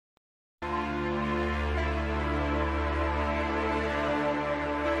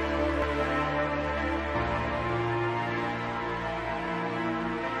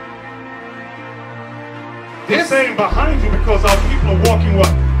He's saying behind you because our people are walking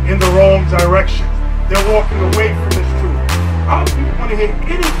what? In the wrong direction. They're walking away from this truth. Our people want to hear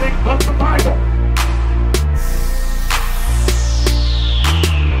anything but the Bible.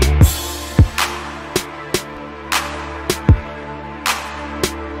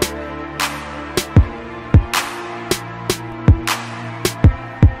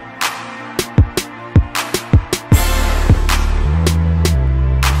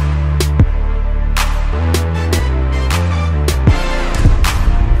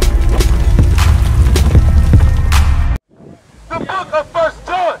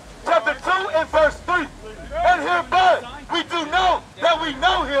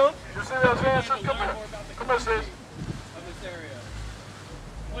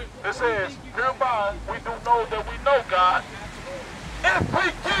 It says, hereby we do know that we know God. If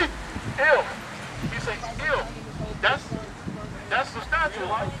we keep ill. He said, ill. That's substantial,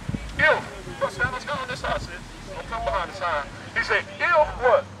 right? Ill. Let's go on this side, sis. Don't come behind the sign. He said, ill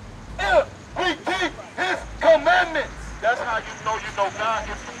what? If we keep his commandments. That's how you know God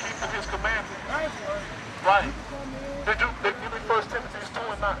if you keep his commandments. Right. Did you give me 1 Timothy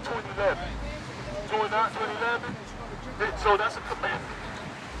 2:11? 2:11? So that's a commandment.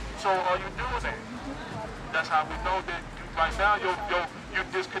 So are you doing it? That's how we know that right now you're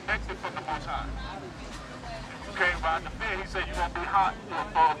disconnected from the Most High. You can't ride the bed. He said you're gonna be hot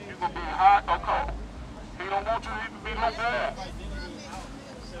or you're gonna be hot or cold. He don't want you to even be lukewarm.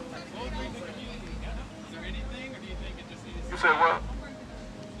 You say what?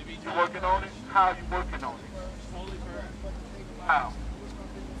 You working on it? How are you working on it? How?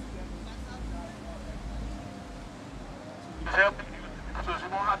 It's helping you. So you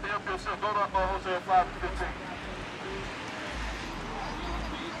won't have to help yourself. Go to Hosea 5:15.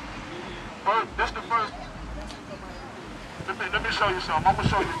 This is the first. Let me show you something. I'm going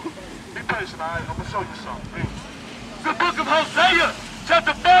to show you. Be patient, all right? I'm going to show you something. The book of Hosea,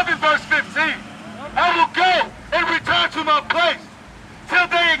 chapter 5 and verse 15. I will go and return to my place till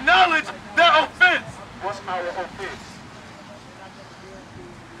they acknowledge their offense. What's our offense?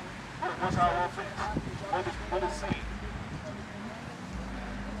 What's our offense? What is sin?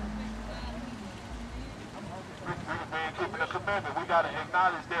 We ain't keeping the commandment. We got to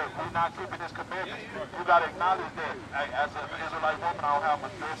acknowledge that we're not keeping this commandment. We got to acknowledge that as an Israelite woman, I don't have my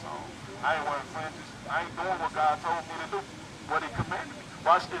dress on. I ain't wearing fringes. I ain't doing what God told me to do. What he commanded me.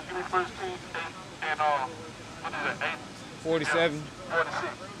 Watch this. Give me 1 Kings 8 and what is it? 47.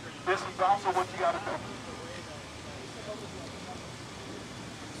 46. This is also what you got to do.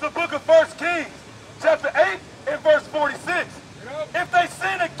 The book of 1 Kings, chapter 8 and verse 46. If they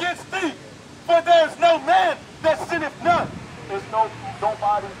sin against thee, for there is no man that sinneth not. There's no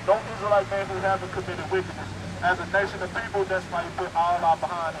Israelite man who hasn't committed wickedness. As a nation of people, that's why he put all our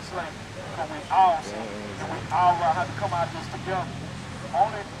behind in slavery. So we all sin, and we all have to come out of this together.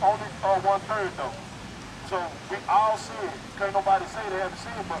 Only 1/3 though. So we all sin. Can't nobody say they haven't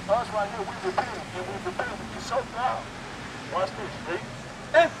sinned, but us right here, we repent, and we repent. He's so proud. Watch this, read.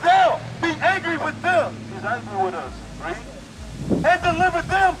 And thou be angry with them. He's angry with us, read. And deliver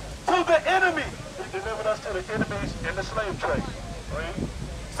them to the enemy. He delivered us to the enemies in the slave trade. Right?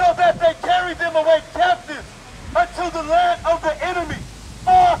 So that they carry them away captives unto the land of the enemy,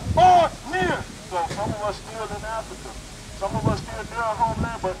 far or near. So some of us still in Africa. Some of us still near our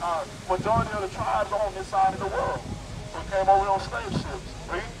homeland, but majority of the tribes are on this side of the world. We came over on slave ships.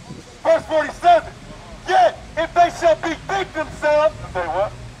 Right? Verse 47. Yet if they shall bethink themselves. Say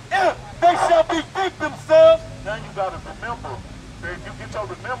what? If they shall bethink themselves. Now you got to remember. You get your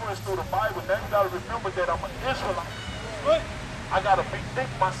remembrance through the Bible, then you got to remember that I'm an Israelite. Right? I got to bethink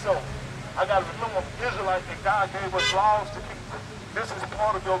myself. I got to remember I'm an Israelite and God gave us laws to keep. This is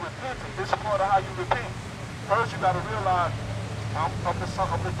part of your repentance. This is part of how you repent. First, you got to realize I'm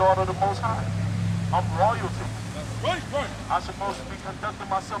the daughter of the Most High. I'm royalty. That's right. I'm supposed to be conducting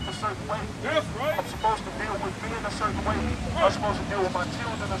myself a certain way. That's right. I'm supposed to deal with men a certain way. Right. I'm supposed to deal with my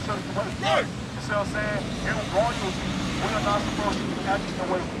children a certain way. Right. You see what I'm saying? You're royalty. We are not supposed to be acting the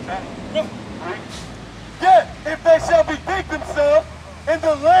way we act. Right? Yet, if they shall bethink themselves in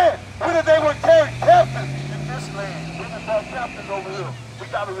the land whither they were carried captive. In this land, we were brought captives over here. We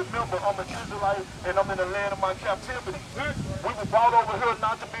got to remember I'm an Israelite and I'm in the land of my captivity. We were brought over here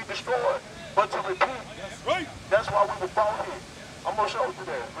not to be destroyed, but to repent. That's right. That's why we were brought here. I'm going to show you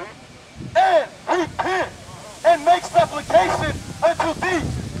that. Right? And repent and make supplication unto thee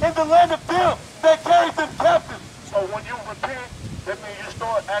in the land of them that carried them captive. So when you repent, that means you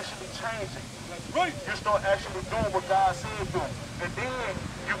start actually changing. That's right. You start actually doing what God said do. And then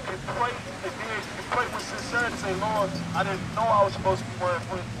you can pray, and then you pray with sincerity and say, Lord, I didn't know I was supposed to be wearing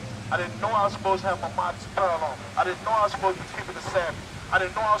fringes. I didn't know I was supposed to have my pearl on. I didn't know I was supposed to be keeping the Sabbath. I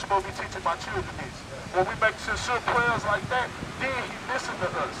didn't know I was supposed to be teaching my children this. When we make sincere prayers like that, then he listens to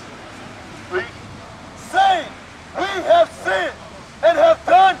us. Read. Saying, we have sinned and have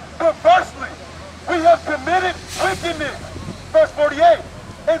done perversely. We have committed wickedness. Verse 48.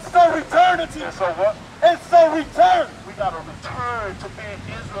 And so return unto you. And so what? And so return. We got to return to being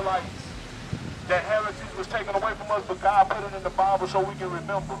Israelites. That heritage was taken away from us, but God put it in the Bible so we can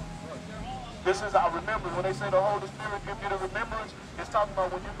remember. This is our remembrance. When they say the Holy Spirit gives you the remembrance, it's talking about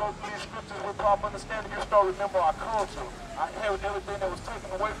when you go through these scriptures with proper understanding, you start remembering our culture. I inherit everything that was taken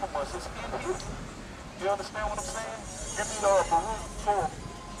away from us. It's in here. You understand what I'm saying? Give me the Baruch 4.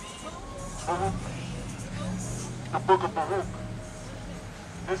 Baruch. The book of Baruch.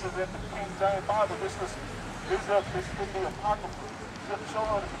 This is in the King James Bible. This is in the Apocrypha. Show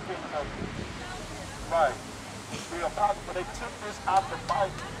her the King James. Right. The Apocrypha. They took this out the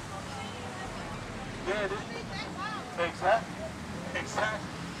Bible. Yeah, it is. Exactly. Exactly.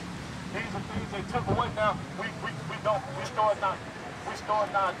 These are things they took away. Now we start not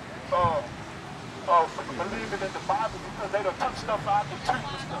believing in the Bible because they done took stuff out and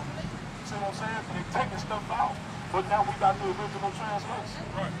treating stuff. See what I'm saying? They taking stuff out. But now we got the original translation.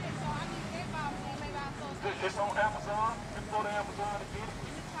 Right. It's on Amazon. You can go to Amazon and get it.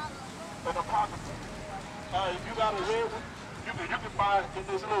 An Apocrypha. If you got a red one, you can buy it in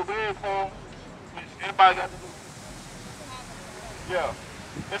this little red form. Anybody got this? Yeah.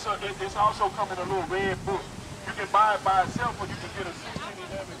 It's also come in a little red book. You can buy it by itself or you can get a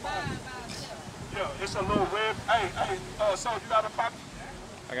 1611 Bible. Yeah, it's a little red. Hey, so you got a pocket?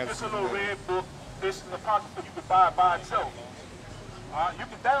 It's a little red book. This is a pocket so you can buy it by itself. You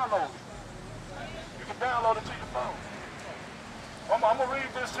can download it. You can download it to your phone. I'm gonna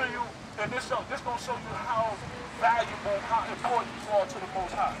read this to you, and this gonna show you how valuable, how important you are to the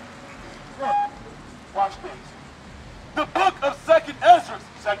Most High. Watch this. The book of Second Ezra.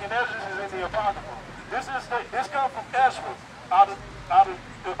 Second Ezra is in the Apocrypha. This comes from Ezra out of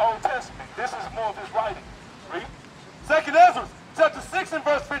the Old Testament. This is more of his writing. Read. Second Ezra, chapter 6 and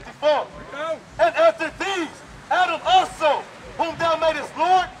verse 54. And after these, Adam also, whom thou madest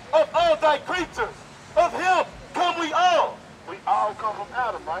Lord of all thy creatures, of him come we all. We all come from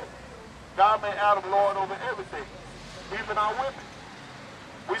Adam, right? God made Adam Lord over everything, even our women.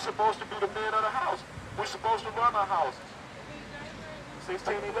 We're supposed to be the men of the house. We're supposed to run our houses.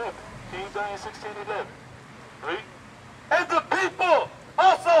 1611. King James 1611. Read. And the people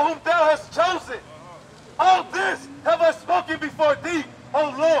also whom thou hast chosen. All this have I spoken before thee,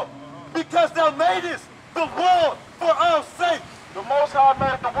 O Lord, because thou madest the world for our sake. The Most High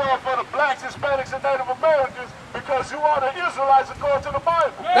made the world for the blacks, Hispanics, and Native Americans because you are the Israelites according to the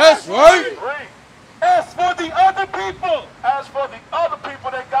Bible. That's right. Read. As for the other people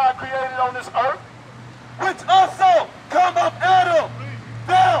that God created on this earth, which also come of Adam,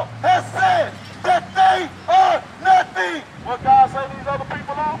 thou hast said that they are nothing. What God say these other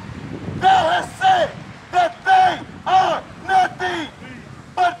people are? Thou hast said that they are nothing,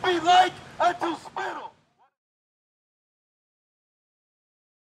 but be like unto spittle.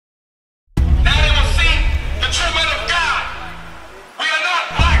 Now they will see the true men of God. We are not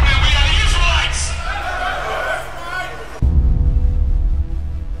black men, we are the Israelites.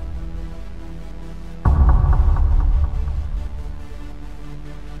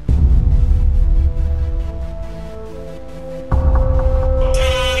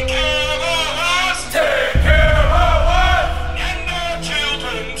 Take care of us. Take care of us. And our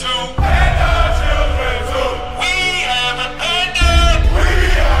children too. And our children too. We have abandoned. We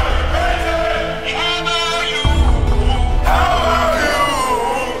have abandoned. How about you? How about you?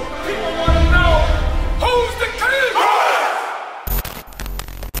 People want to know who's the king.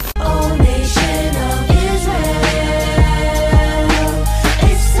 O nation of Israel,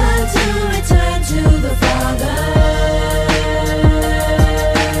 it's time to return to the Father.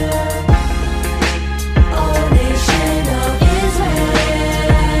 O nation of Israel,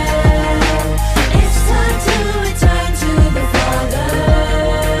 it's time to return to the Father.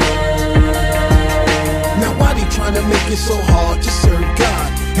 Now why they trying to make it so hard to serve God?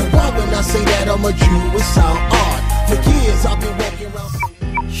 And why when I say that I'm a Jew, it sound odd? For years I've been walking around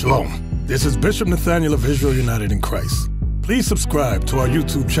saying Shalom. This is Bishop Nathaniel of Israel United in Christ. Please subscribe to our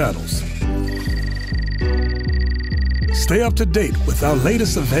YouTube channels. Stay up to date with our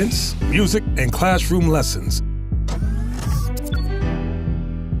latest events, music, and classroom lessons.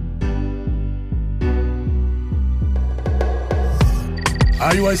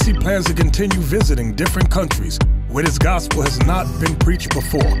 IUIC plans to continue visiting different countries where this gospel has not been preached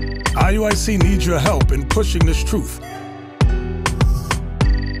before. IUIC needs your help in pushing this truth.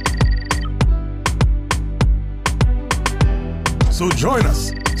 So join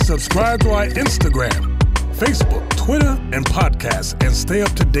us. Subscribe to our Instagram, Facebook, Twitter, and podcasts, and stay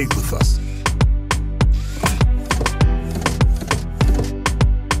up to date with us.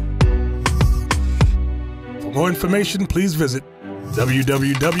 For more information, please visit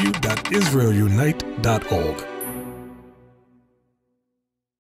www.israelunite.org.